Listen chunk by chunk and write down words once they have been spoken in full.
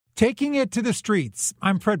Taking it to the streets.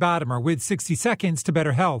 I'm Fred Bottomer with 60 Seconds to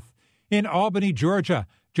Better Health. In Albany, Georgia,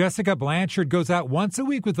 Jessica Blanchard goes out once a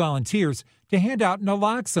week with volunteers to hand out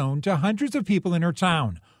naloxone to hundreds of people in her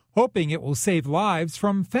town, hoping it will save lives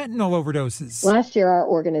from fentanyl overdoses. Last year, our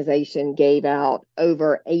organization gave out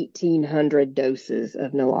over 1,800 doses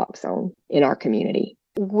of naloxone in our community.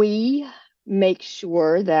 We make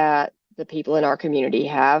sure that the people in our community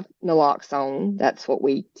have naloxone. That's what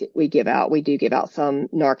we give out. We do give out some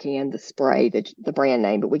Narcan, the spray, the brand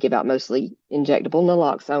name, but we give out mostly injectable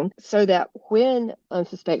naloxone so that when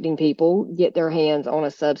unsuspecting people get their hands on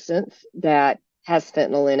a substance that has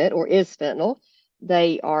fentanyl in it or is fentanyl,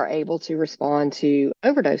 they are able to respond to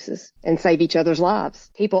overdoses and save each other's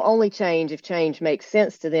lives. People only change if change makes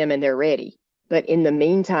sense to them and they're ready. But in the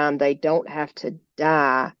meantime, they don't have to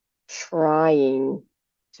die trying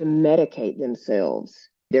to medicate themselves.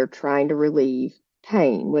 They're trying to relieve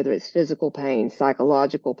pain, whether it's physical pain,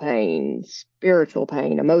 psychological pain, spiritual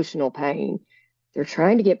pain, emotional pain. They're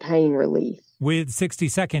trying to get pain relief. With 60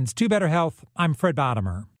 Seconds to Better Health, I'm Fred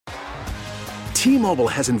Bottomer. T-Mobile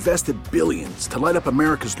has invested billions to light up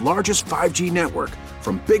America's largest 5G network,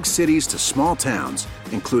 from big cities to small towns,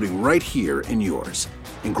 including right here in yours.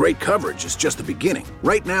 And great coverage is just the beginning.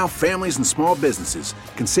 Right now, families and small businesses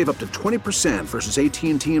can save up to 20% versus AT&T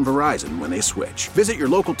and Verizon when they switch. Visit your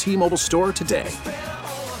local T-Mobile store today.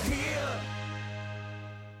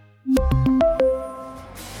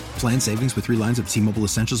 Plan savings with 3 lines of T-Mobile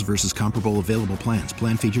Essentials versus comparable available plans.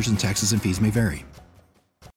 Plan features and taxes and fees may vary.